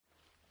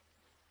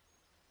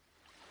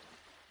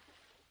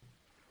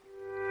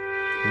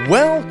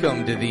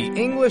Welcome to the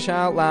English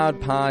Out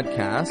Loud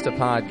podcast, a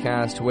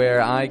podcast where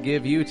I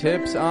give you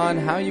tips on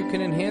how you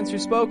can enhance your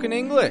spoken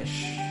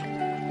English.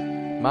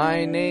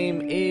 My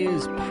name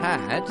is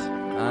Pat.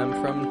 I'm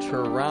from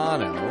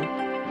Toronto,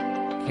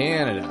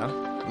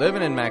 Canada,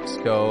 living in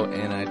Mexico,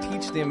 and I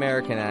teach the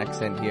American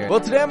accent here. Well,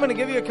 today I'm going to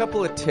give you a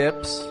couple of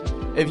tips.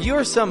 If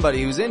you're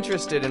somebody who's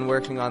interested in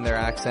working on their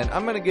accent,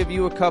 I'm going to give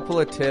you a couple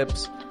of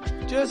tips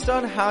just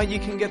on how you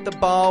can get the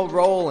ball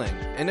rolling.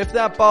 And if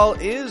that ball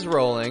is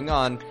rolling,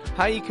 on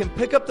how you can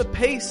pick up the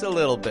pace a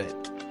little bit.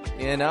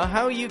 You know,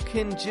 how you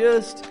can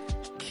just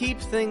keep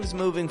things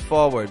moving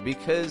forward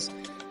because,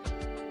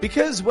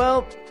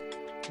 well,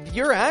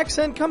 your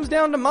accent comes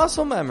down to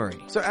muscle memory.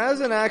 So as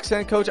an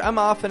accent coach, I'm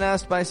often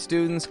asked by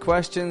students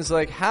questions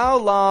like, how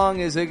long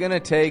is it going to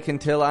take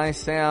until I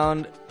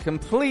sound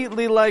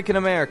completely like an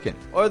American?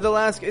 Or they'll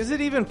ask, is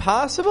it even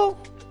possible?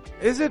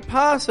 Is it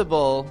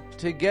possible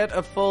to get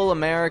a full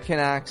American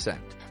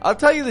accent? I'll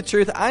tell you the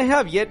truth, I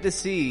have yet to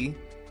see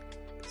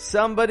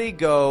somebody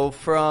go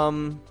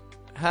from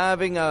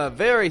having a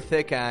very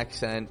thick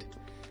accent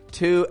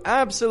to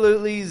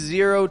absolutely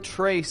zero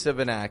trace of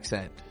an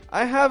accent.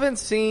 I haven't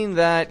seen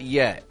that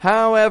yet.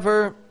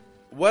 However,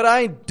 what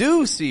I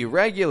do see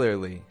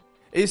regularly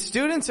is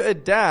students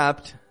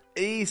adapt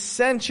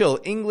essential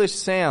English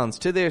sounds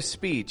to their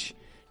speech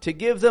to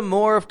give them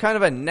more of kind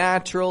of a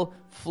natural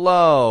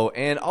flow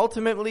and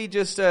ultimately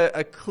just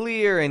a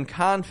clear and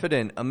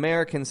confident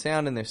American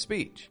sound in their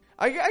speech.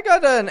 I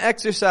got an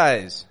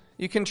exercise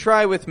you can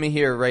try with me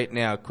here right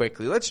now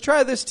quickly. Let's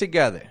try this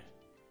together.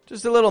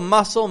 Just a little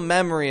muscle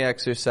memory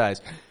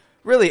exercise.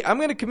 Really, I'm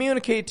going to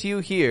communicate to you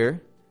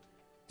here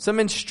some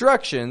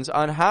instructions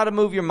on how to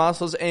move your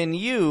muscles, and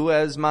you,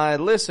 as my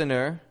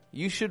listener,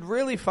 you should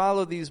really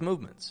follow these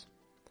movements.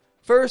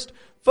 First,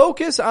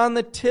 focus on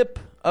the tip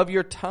of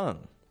your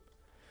tongue.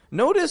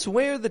 Notice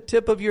where the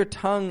tip of your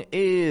tongue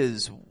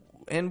is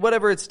and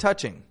whatever it's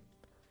touching.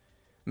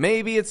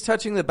 Maybe it's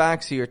touching the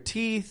backs of your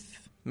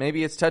teeth.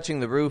 Maybe it's touching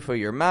the roof of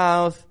your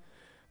mouth.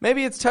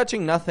 Maybe it's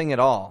touching nothing at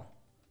all.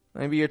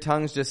 Maybe your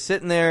tongue's just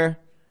sitting there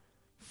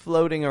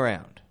floating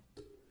around.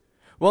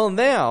 Well,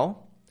 now,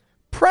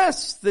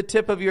 press the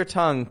tip of your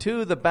tongue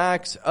to the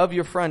backs of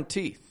your front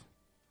teeth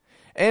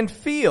and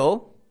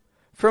feel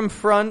from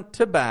front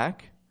to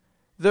back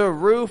the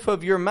roof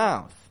of your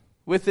mouth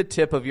with the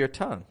tip of your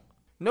tongue.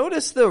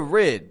 Notice the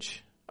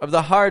ridge of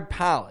the hard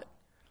palate,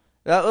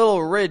 that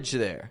little ridge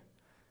there,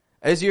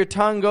 as your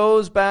tongue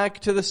goes back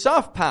to the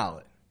soft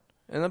palate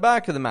in the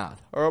back of the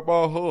mouth.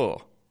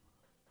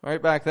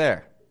 Right back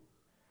there.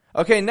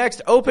 Okay,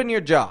 next, open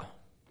your jaw.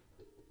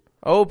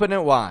 Open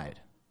it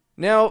wide.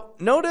 Now,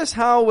 notice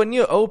how when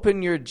you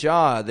open your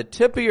jaw, the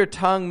tip of your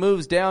tongue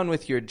moves down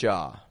with your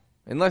jaw,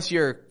 unless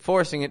you're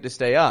forcing it to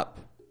stay up,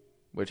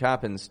 which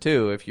happens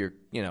too if you're,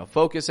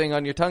 focusing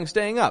on your tongue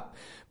staying up.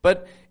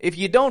 But if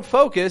you don't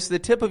focus, the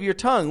tip of your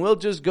tongue will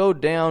just go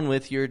down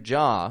with your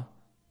jaw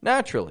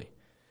naturally.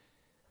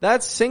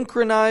 That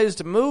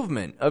synchronized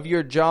movement of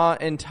your jaw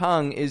and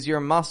tongue is your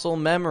muscle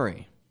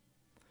memory.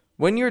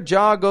 When your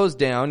jaw goes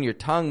down, your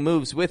tongue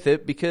moves with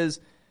it because,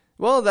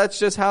 well, that's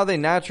just how they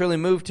naturally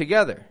move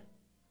together.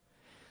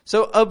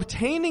 So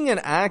obtaining an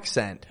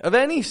accent of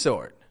any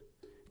sort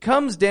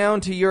comes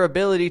down to your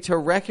ability to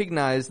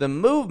recognize the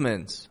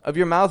movements of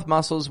your mouth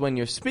muscles when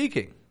you're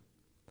speaking,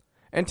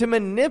 and to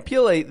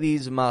manipulate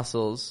these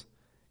muscles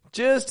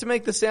just to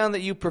make the sound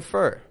that you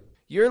prefer.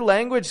 Your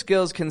language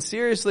skills can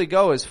seriously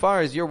go as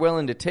far as you're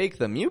willing to take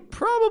them. You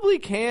probably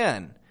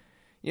can,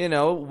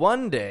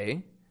 one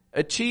day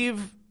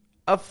achieve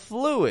a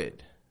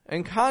fluid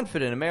and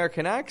confident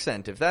American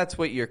accent if that's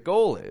what your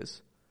goal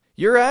is.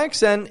 Your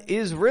accent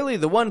is really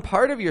the one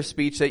part of your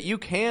speech that you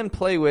can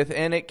play with,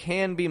 and it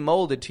can be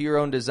molded to your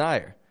own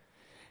desire.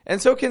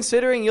 And so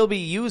considering you'll be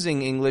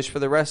using English for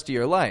the rest of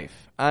your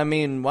life,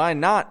 why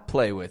not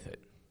play with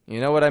it? You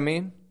know what I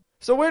mean?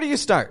 So where do you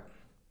start?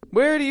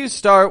 Where do you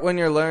start when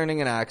you're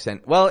learning an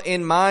accent? Well,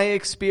 in my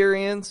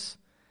experience,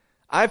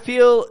 I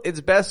feel it's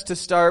best to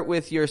start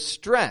with your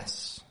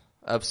stress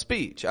of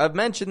speech. I've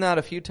mentioned that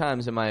a few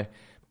times in my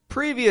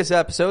previous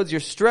episodes,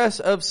 your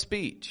stress of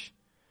speech.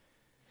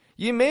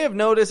 You may have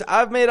noticed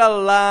I've made a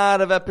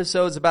lot of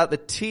episodes about the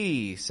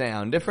T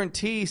sound, different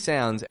T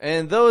sounds,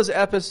 and those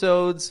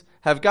episodes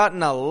have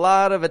gotten a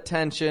lot of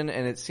attention,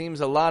 and it seems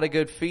a lot of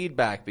good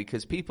feedback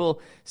because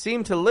people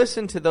seem to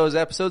listen to those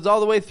episodes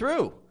all the way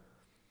through,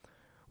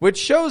 which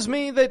shows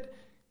me that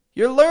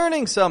you're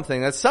learning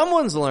something, that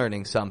someone's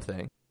learning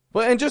something.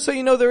 Well, and just so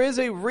you know, there is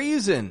a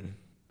reason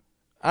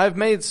I've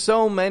made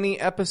so many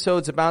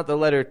episodes about the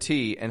letter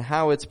T and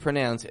how it's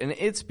pronounced, and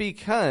it's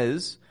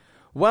because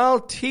while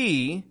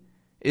T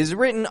is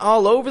written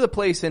all over the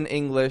place in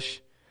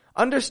English,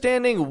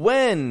 understanding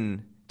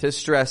when to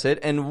stress it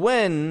and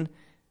when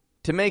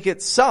to make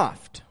it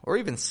soft or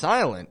even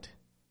silent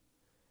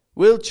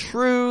will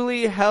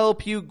truly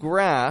help you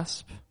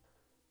grasp,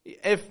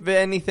 if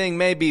anything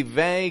maybe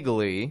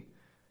vaguely,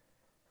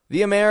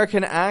 the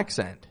American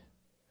accent.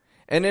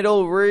 And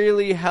it'll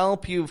really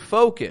help you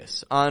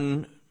focus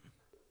on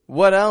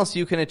what else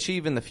you can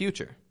achieve in the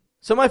future.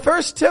 So my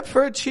first tip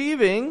for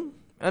achieving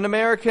an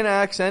American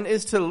accent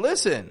is to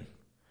listen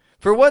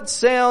for what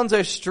sounds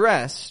are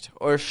stressed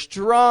or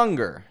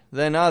stronger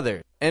than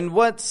others, and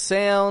what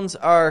sounds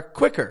are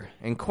quicker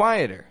and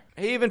quieter.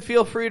 Even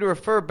feel free to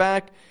refer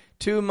back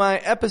to my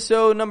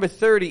episode number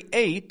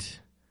 38,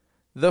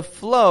 The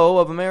Flow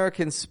of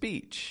American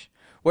Speech,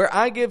 where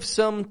I give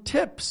some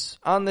tips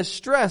on the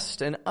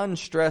stressed and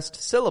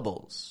unstressed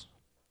syllables.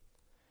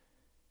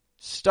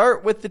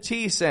 Start with the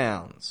T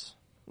sounds.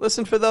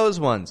 Listen for those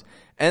ones.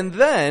 And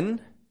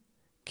then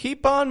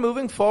keep on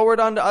moving forward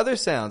onto other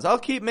sounds. I'll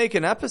keep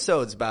making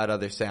episodes about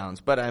other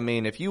sounds, but I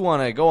mean, if you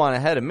want to go on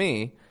ahead of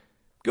me,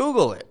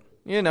 Google it.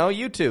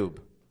 YouTube.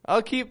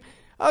 I'll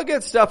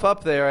get stuff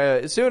up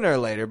there sooner or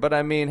later, but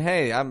I mean,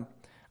 hey, I'm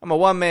a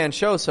one-man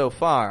show so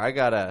far. I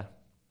gotta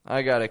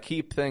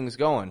keep things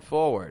going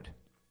forward.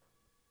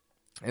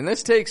 And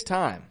this takes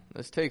time.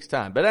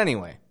 But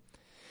anyway,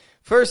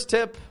 first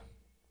tip,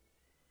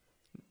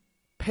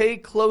 pay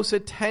close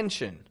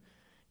attention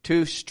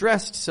to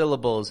stressed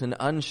syllables and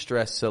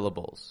unstressed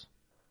syllables.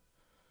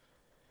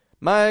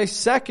 My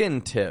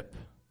second tip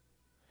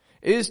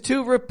is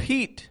to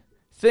repeat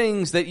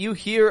things that you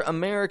hear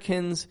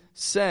Americans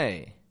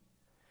say.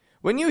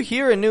 When you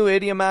hear a new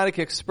idiomatic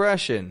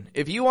expression,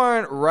 if you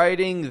aren't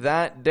writing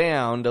that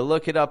down to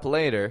look it up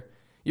later,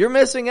 you're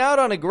missing out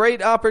on a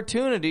great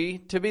opportunity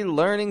to be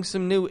learning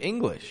some new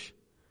English.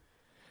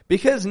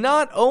 Because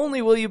not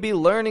only will you be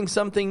learning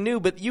something new,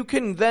 but you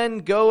can then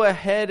go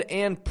ahead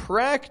and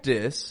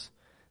practice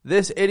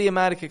this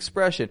idiomatic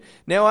expression.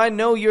 Now, I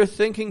know you're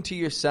thinking to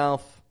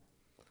yourself,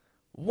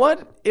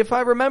 what if I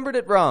remembered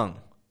it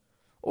wrong?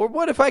 Or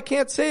what if I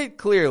can't say it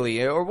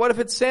clearly? Or what if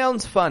it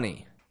sounds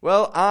funny?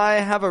 Well, I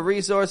have a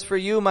resource for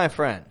you, my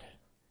friend.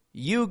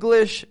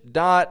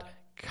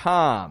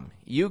 Youglish.com.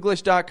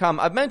 Youglish.com.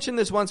 I've mentioned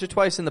this once or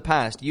twice in the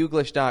past,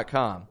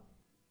 Youglish.com.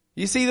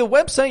 You see, the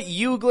website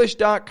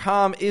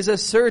Youglish.com is a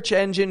search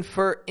engine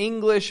for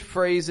English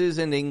phrases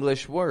and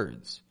English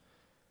words.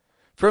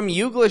 From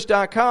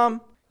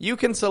Youglish.com, you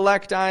can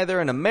select either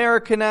an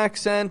American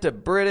accent, a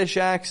British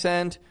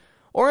accent,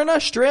 or an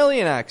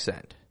Australian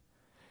accent.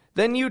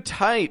 Then you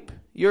type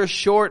your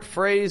short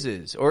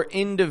phrases or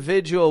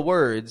individual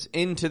words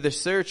into the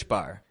search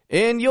bar,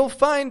 and you'll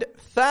find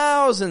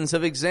thousands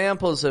of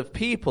examples of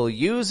people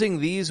using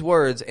these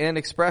words and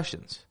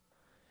expressions.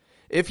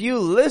 If you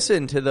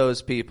listen to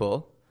those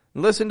people,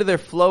 listen to their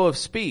flow of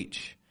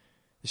speech,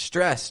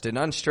 stressed and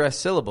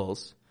unstressed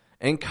syllables,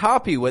 and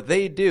copy what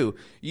they do,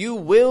 you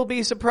will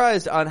be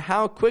surprised on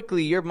how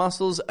quickly your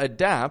muscles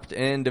adapt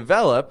and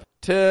develop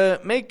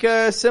to make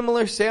a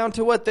similar sound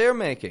to what they're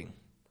making.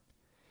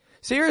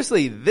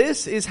 Seriously,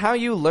 this is how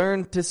you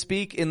learn to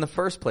speak in the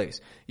first place.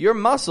 Your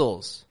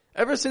muscles,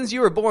 ever since you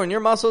were born, your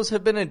muscles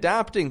have been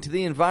adapting to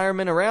the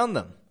environment around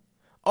them.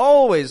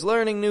 Always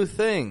learning new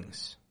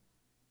things.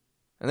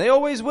 And they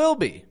always will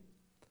be.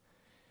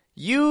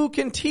 You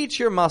can teach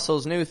your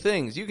muscles new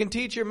things. You can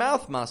teach your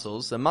mouth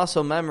muscles the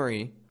muscle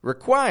memory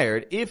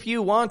required if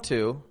you want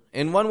to.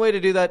 And one way to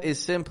do that is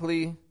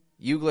simply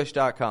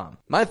Youglish.com.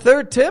 My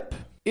third tip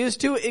is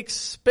to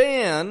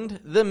expand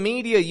the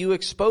media you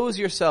expose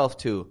yourself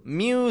to.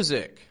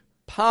 Music,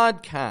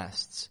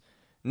 podcasts,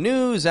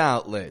 news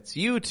outlets,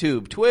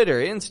 YouTube,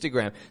 Twitter,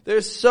 Instagram.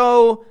 There's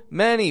so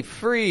many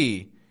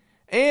free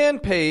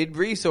and paid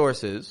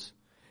resources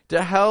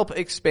to help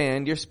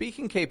expand your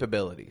speaking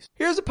capabilities.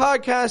 Here's a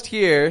podcast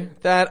here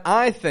that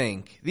I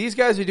think these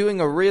guys are doing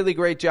a really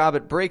great job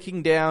at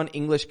breaking down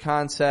English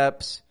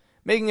concepts,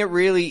 making it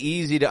really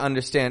easy to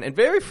understand, and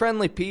very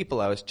friendly people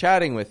I was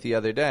chatting with the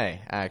other day,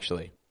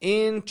 actually.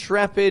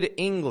 Intrepid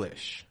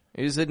English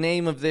is the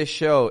name of this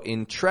show,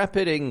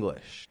 Intrepid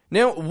English.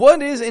 Now,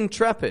 what is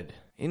Intrepid?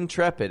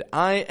 Intrepid,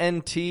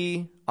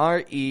 I-N-T-R-E-P-I-D,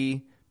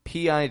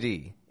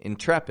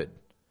 Intrepid.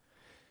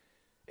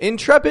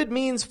 Intrepid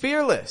means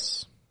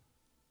fearless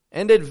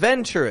and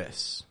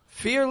adventurous.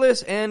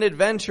 Fearless and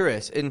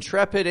adventurous,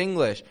 Intrepid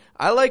English.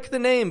 I like the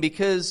name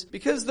because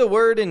the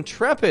word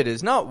intrepid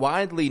is not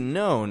widely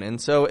known,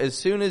 and so as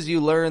soon as you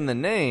learn the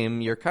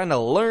name, you're kind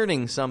of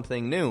learning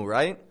something new,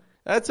 right?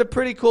 That's a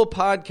pretty cool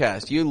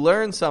podcast. You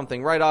learn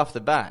something right off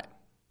the bat.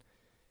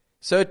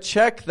 So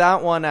check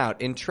that one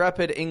out,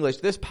 Intrepid English.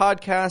 This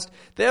podcast,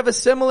 they have a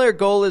similar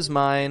goal as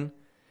mine.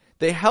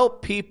 They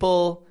help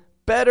people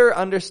better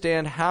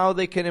understand how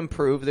they can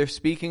improve their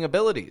speaking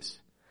abilities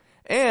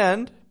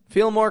and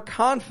feel more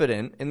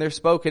confident in their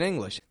spoken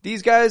English.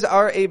 These guys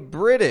are a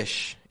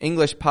British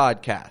English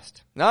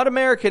podcast, not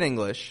American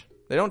English.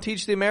 They don't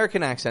teach the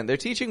American accent. They're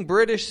teaching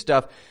British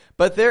stuff,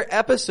 but their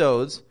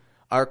episodes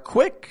are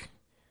quick,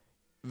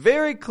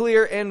 very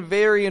clear, and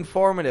very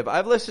informative.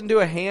 I've listened to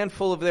a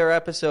handful of their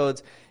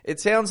episodes. It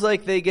sounds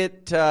like they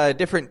get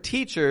different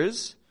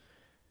teachers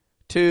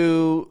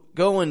to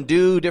go and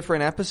do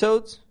different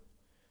episodes.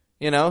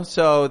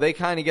 So they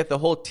kind of get the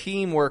whole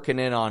team working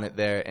in on it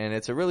there, and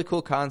it's a really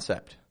cool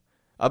concept.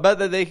 I bet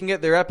that they can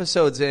get their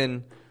episodes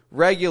in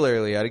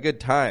regularly at a good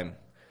time.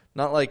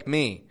 Not like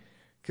me,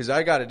 because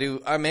I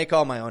make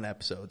all my own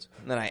episodes,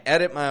 and then I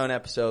edit my own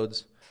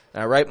episodes,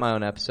 and I write my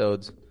own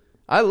episodes,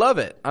 I love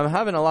it. I'm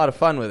having a lot of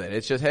fun with it.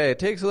 It's just, hey, it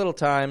takes a little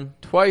time,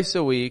 twice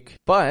a week.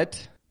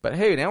 But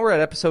hey, now we're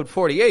at episode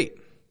 48.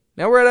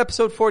 Now we're at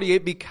episode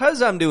 48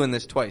 because I'm doing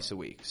this twice a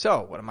week.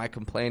 So what am I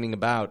complaining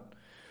about?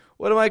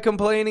 What am I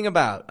complaining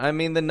about? I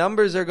mean, the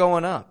numbers are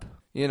going up.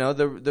 You know,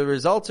 the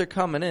results are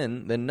coming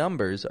in. The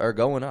numbers are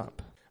going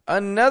up.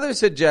 Another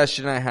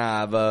suggestion I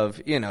have of,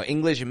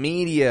 English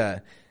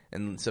media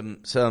and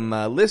some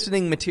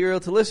listening material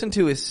to listen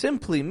to is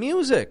simply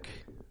music.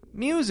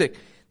 Music.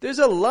 There's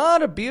a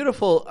lot of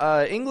beautiful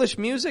English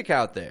music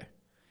out there.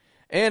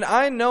 And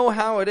I know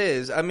how it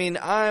is. I mean,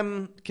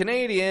 I'm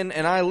Canadian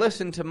and I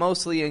listen to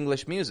mostly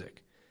English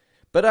music.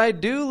 But I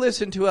do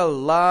listen to a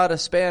lot of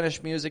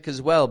Spanish music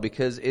as well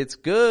because it's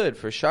good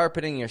for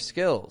sharpening your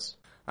skills.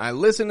 I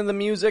listen to the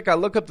music, I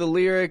look up the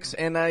lyrics,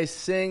 and I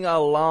sing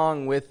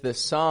along with the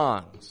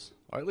songs.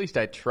 Or at least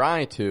I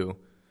try to.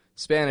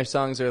 Spanish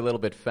songs are a little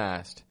bit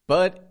fast.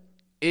 But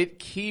it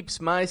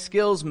keeps my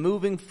skills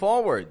moving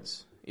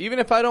forwards. Even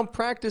if I don't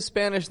practice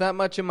Spanish that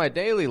much in my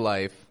daily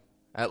life,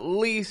 at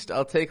least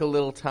I'll take a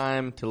little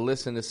time to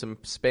listen to some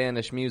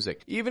Spanish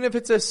music. Even if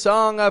it's a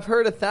song I've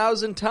heard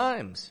 1,000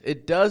 times,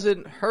 it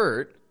doesn't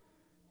hurt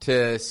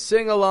to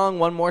sing along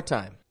one more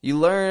time. You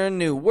learn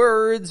new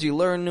words, you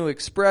learn new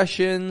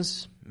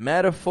expressions,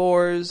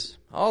 metaphors,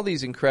 all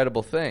these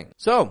incredible things.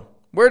 So,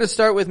 where to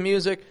start with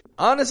music?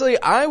 Honestly,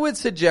 I would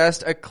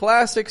suggest a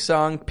classic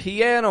song,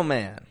 Piano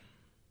Man.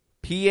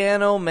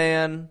 Piano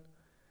Man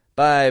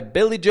by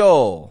Billy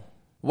Joel.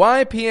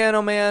 Why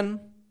Piano Man?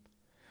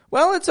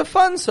 Well, it's a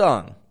fun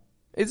song.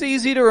 It's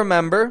easy to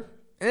remember.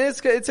 And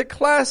it's a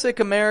classic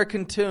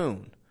American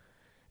tune.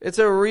 It's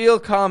a real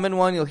common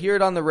one. You'll hear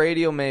it on the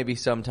radio maybe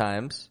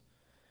sometimes.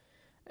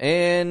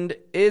 And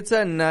it's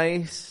a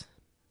nice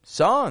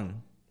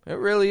song. It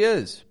really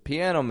is.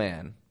 Piano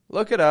Man.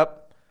 Look it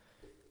up.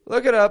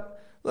 Look it up.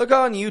 Look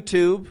on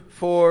YouTube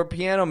for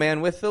Piano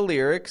Man with the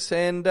lyrics.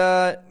 And,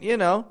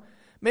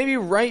 maybe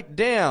write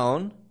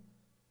down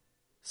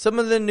some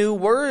of the new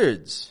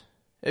words.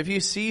 If you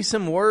see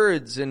some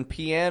words in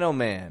Piano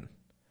Man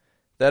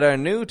that are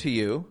new to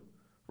you,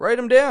 write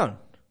them down.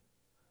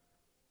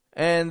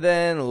 And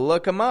then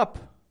look them up.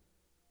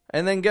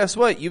 And then guess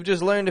what? You've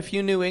just learned a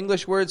few new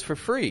English words for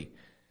free.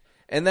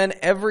 And then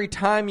every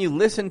time you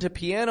listen to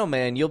Piano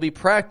Man, you'll be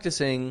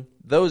practicing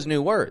those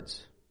new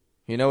words.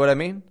 You know what I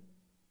mean?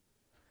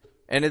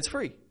 And it's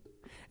free.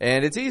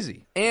 And it's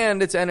easy.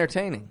 And it's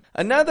entertaining.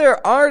 Another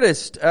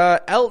artist,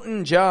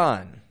 Elton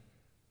John.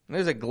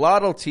 There's a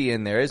glottal T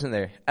in there, isn't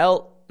there?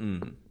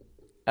 Elton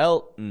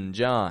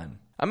John.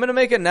 I'm going to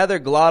make another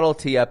glottal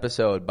T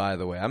episode, by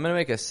the way. I'm going to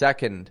make a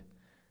second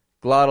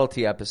glottal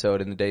T episode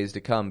in the days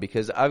to come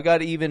because I've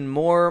got even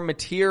more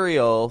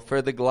material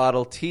for the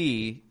glottal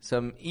T.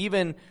 Some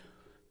even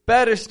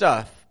better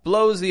stuff.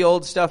 Blows the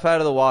old stuff out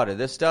of the water.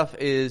 This stuff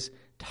is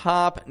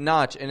top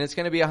notch, and it's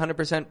going to be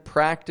 100%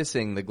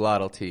 practicing the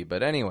glottal T.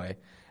 But anyway,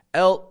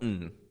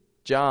 Elton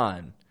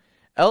John.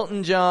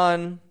 Elton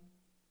John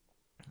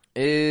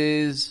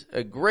is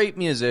a great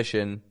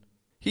musician.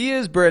 He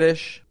is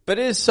British, but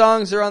his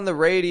songs are on the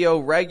radio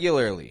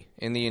regularly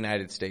in the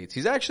United States.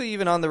 He's actually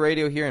even on the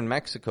radio here in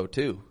Mexico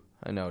too,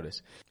 I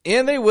notice.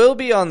 And they will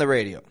be on the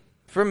radio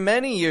for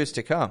many years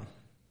to come.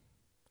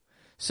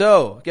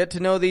 So, get to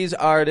know these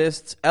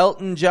artists,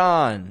 Elton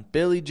John,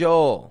 Billy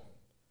Joel.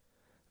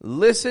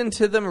 Listen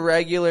to them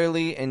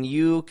regularly and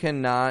you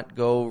cannot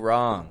go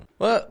wrong.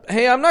 Well,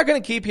 hey, I'm not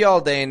going to keep you all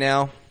day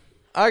now.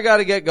 I got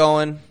to get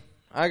going.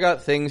 I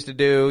got things to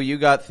do. You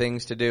got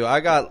things to do. I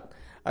got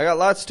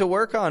lots to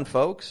work on,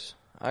 folks.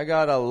 I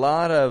got a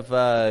lot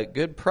of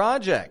good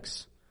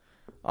projects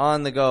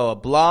on the go. A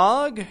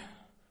blog.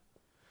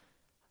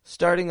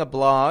 Starting a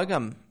blog.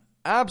 I'm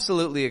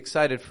absolutely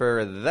excited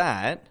for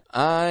that.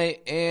 I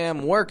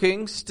am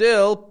working,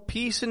 still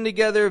piecing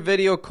together a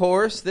video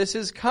course. This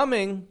is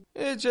coming.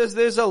 It's just,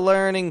 there's a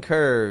learning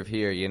curve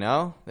here,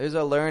 There's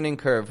a learning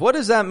curve. What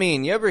does that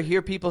mean? You ever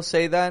hear people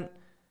say that?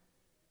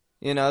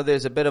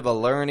 There's a bit of a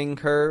learning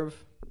curve.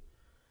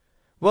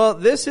 Well,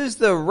 this is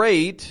the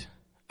rate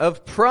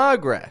of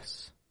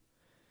progress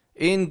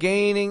in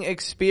gaining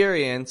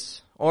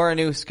experience or a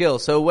new skill.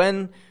 So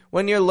when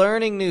you're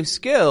learning new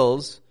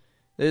skills,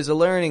 there's a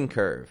learning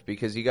curve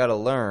because you got to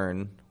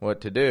learn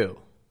what to do.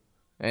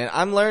 And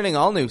I'm learning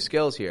all new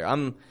skills here.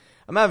 I'm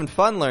having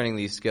fun learning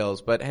these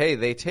skills, but hey,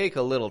 they take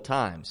a little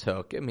time.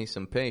 So give me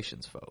some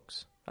patience,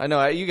 folks. I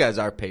know you guys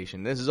are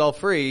patient. This is all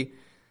free,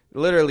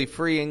 literally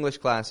free English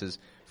classes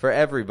for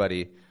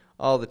everybody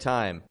all the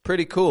time.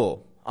 Pretty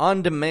cool.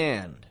 On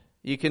demand.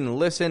 You can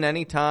listen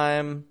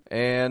anytime,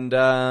 and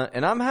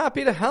I'm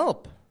happy to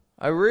help.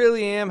 I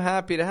really am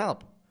happy to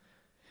help.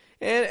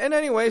 And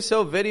anyway,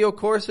 so video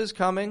course is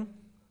coming.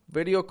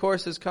 Video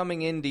course is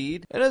coming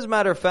indeed. And as a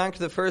matter of fact,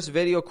 the first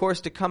video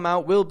course to come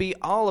out will be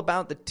all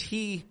about the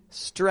T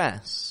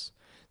stress.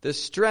 The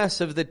stress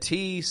of the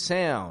T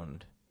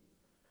sound.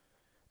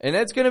 And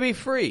it's going to be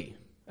free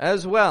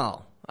as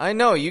well. I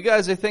know, you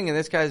guys are thinking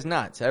this guy's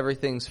nuts.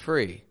 Everything's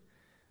free.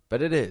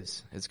 But it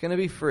is. It's going to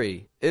be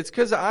free. It's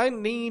because I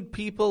need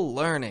people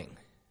learning.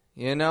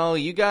 You know,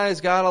 you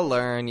guys gotta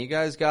learn. You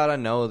guys gotta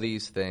know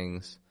these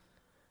things.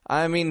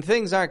 I mean,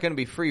 things aren't gonna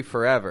be free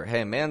forever.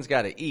 Hey, man's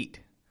gotta eat.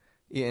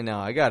 You know,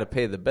 I gotta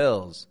pay the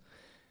bills.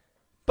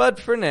 But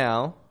for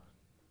now,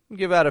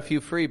 give out a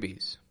few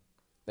freebies.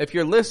 If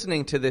you're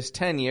listening to this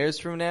 10 years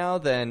from now,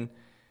 then,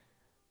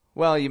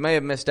 well, you may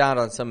have missed out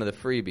on some of the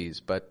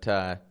freebies, but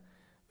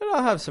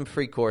I'll have some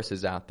free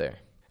courses out there.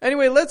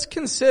 Anyway, let's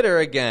consider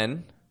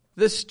again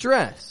the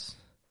stress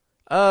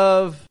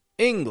of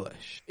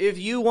English. If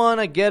you want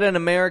to get an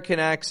American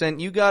accent,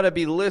 you got to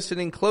be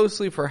listening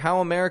closely for how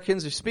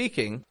Americans are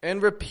speaking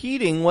and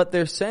repeating what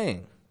they're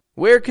saying.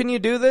 Where can you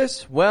do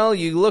this? Well,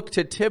 you look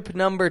to tip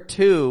number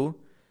 2,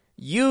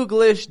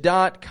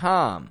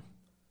 Youglish.com.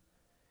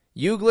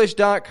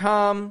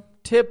 Youglish.com,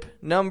 tip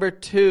number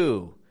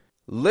 2.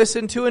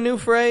 Listen to a new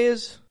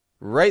phrase,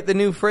 write the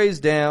new phrase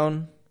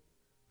down,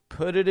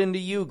 put it into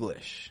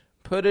Youglish.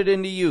 Put it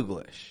into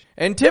Youglish.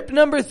 And tip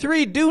number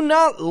 3, do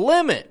not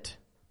limit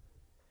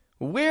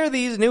where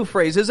these new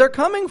phrases are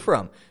coming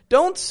from.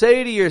 Don't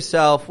say to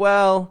yourself,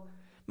 well,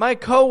 my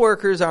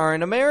coworkers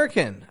aren't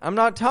American. I'm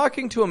not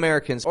talking to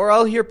Americans. Or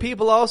I'll hear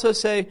people also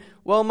say,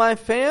 well, my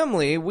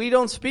family, we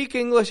don't speak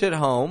English at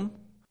home.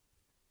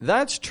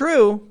 That's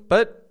true,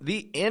 but the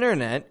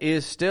internet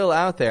is still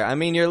out there. I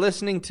mean, you're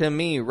listening to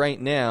me right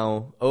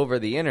now over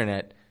the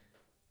internet.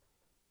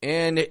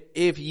 And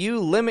if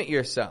you limit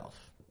yourself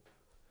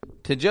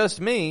to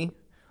just me,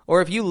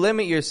 or if you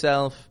limit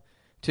yourself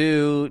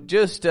to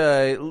just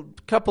a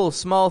couple of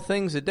small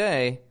things a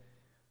day,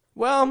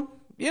 well,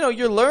 you know,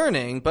 you're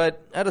learning,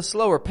 but at a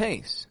slower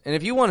pace. And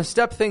if you want to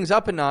step things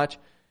up a notch,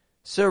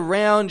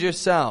 surround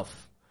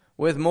yourself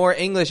with more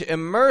English.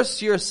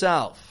 Immerse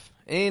yourself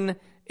in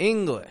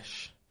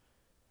English.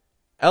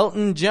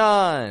 Elton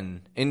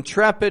John,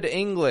 Intrepid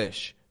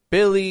English,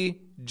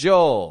 Billy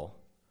Joel.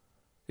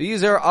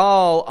 These are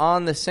all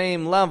on the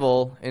same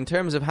level in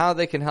terms of how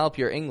they can help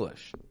your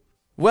English.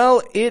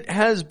 Well, it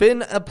has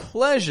been a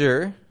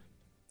pleasure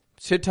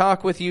to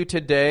talk with you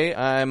today.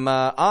 I'm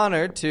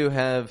honored to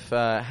have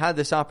had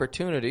this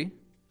opportunity.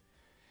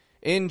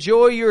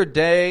 Enjoy your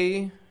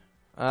day.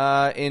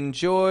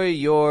 Enjoy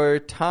your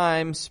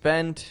time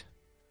spent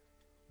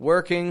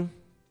working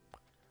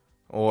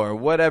or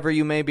whatever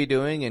you may be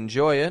doing.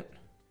 Enjoy it.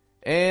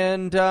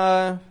 And,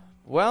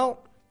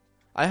 well,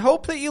 I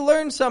hope that you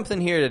learned something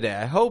here today.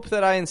 I hope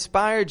that I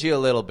inspired you a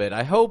little bit.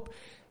 I hope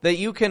that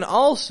you can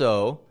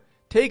also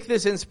take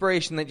this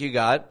inspiration that you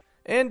got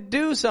and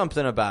do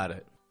something about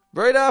it.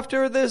 Right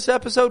after this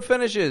episode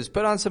finishes,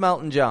 put on some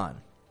Elton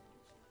John.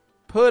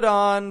 Put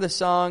on the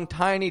song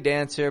Tiny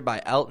Dancer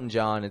by Elton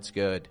John. It's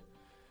good.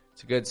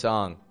 It's a good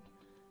song.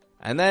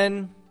 And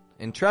then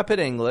Intrepid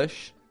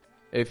English,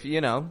 if you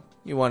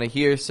want to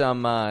hear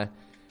some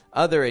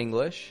other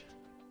English,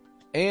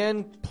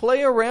 and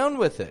play around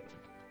with it.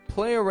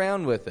 Play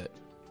around with it.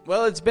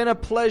 Well, it's been a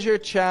pleasure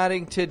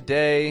chatting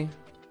today.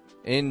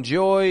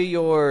 Enjoy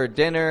your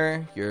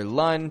dinner, your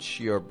lunch,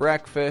 your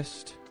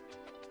breakfast.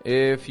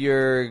 If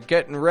you're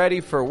getting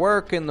ready for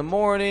work in the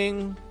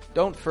morning,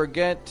 don't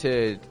forget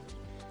to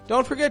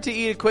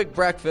eat a quick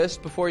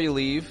breakfast before you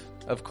leave.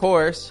 Of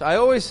course, I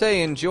always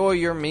say enjoy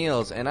your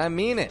meals, and I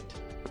mean it.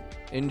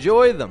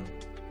 Enjoy them.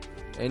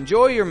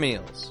 Enjoy your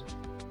meals.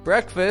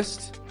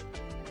 Breakfast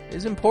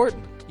is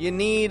important. You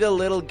need a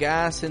little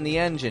gas in the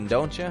engine,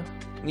 don't you?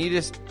 You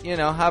just,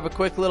 have a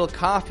quick little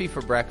coffee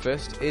for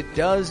breakfast. It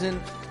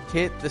doesn't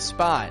hit the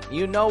spot.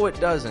 You know it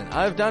doesn't.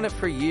 I've done it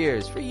for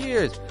years.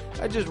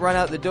 I just run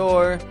out the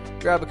door,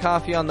 grab a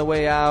coffee on the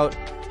way out,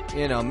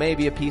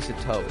 maybe a piece of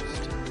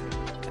toast.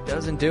 It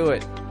doesn't do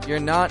it. You're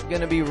not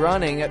going to be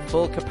running at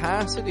full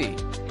capacity.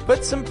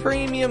 Put some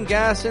premium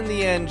gas in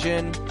the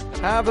engine,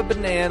 have a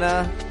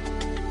banana,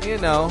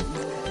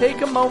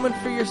 take a moment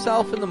for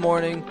yourself in the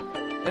morning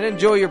and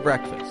enjoy your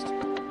breakfast.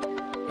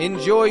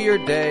 Enjoy your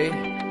day,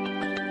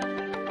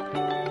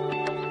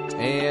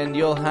 and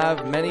you'll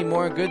have many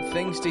more good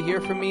things to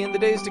hear from me in the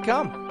days to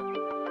come.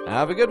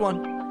 Have a good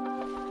one.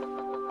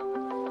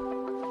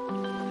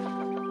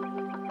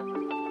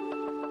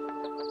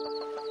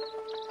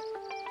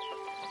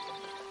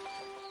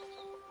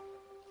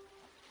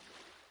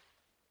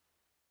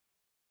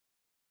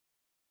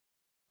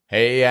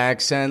 Hey,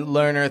 accent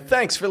learner,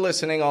 thanks for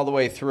listening all the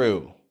way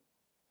through.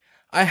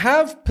 I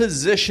have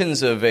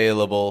positions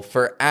available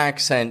for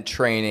accent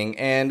training,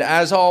 and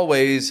as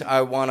always,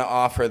 I want to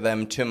offer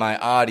them to my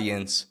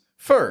audience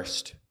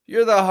first.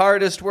 You're the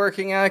hardest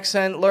working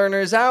accent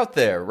learners out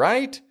there,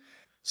 right?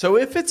 So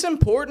if it's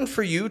important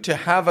for you to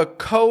have a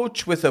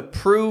coach with a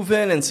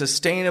proven and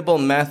sustainable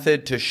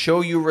method to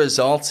show you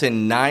results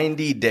in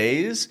 90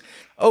 days,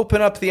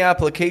 open up the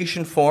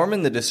application form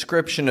in the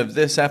description of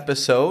this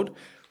episode,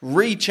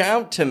 reach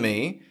out to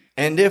me,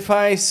 and if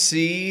I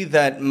see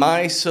that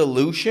my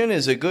solution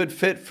is a good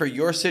fit for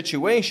your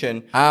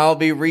situation, I'll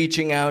be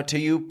reaching out to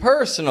you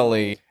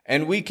personally,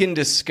 and we can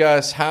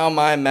discuss how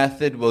my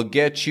method will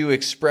get you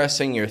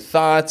expressing your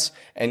thoughts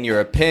and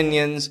your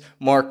opinions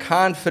more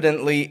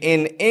confidently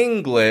in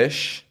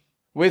English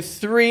with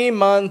 3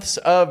 months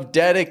of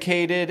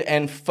dedicated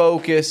and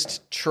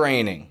focused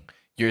training.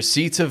 Your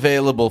seat's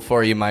available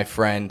for you, my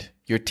friend.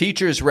 Your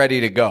teacher's ready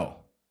to go.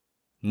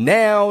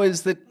 Now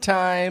is the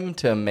time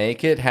to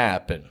make it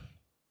happen.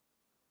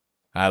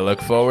 I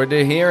look forward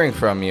to hearing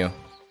from you.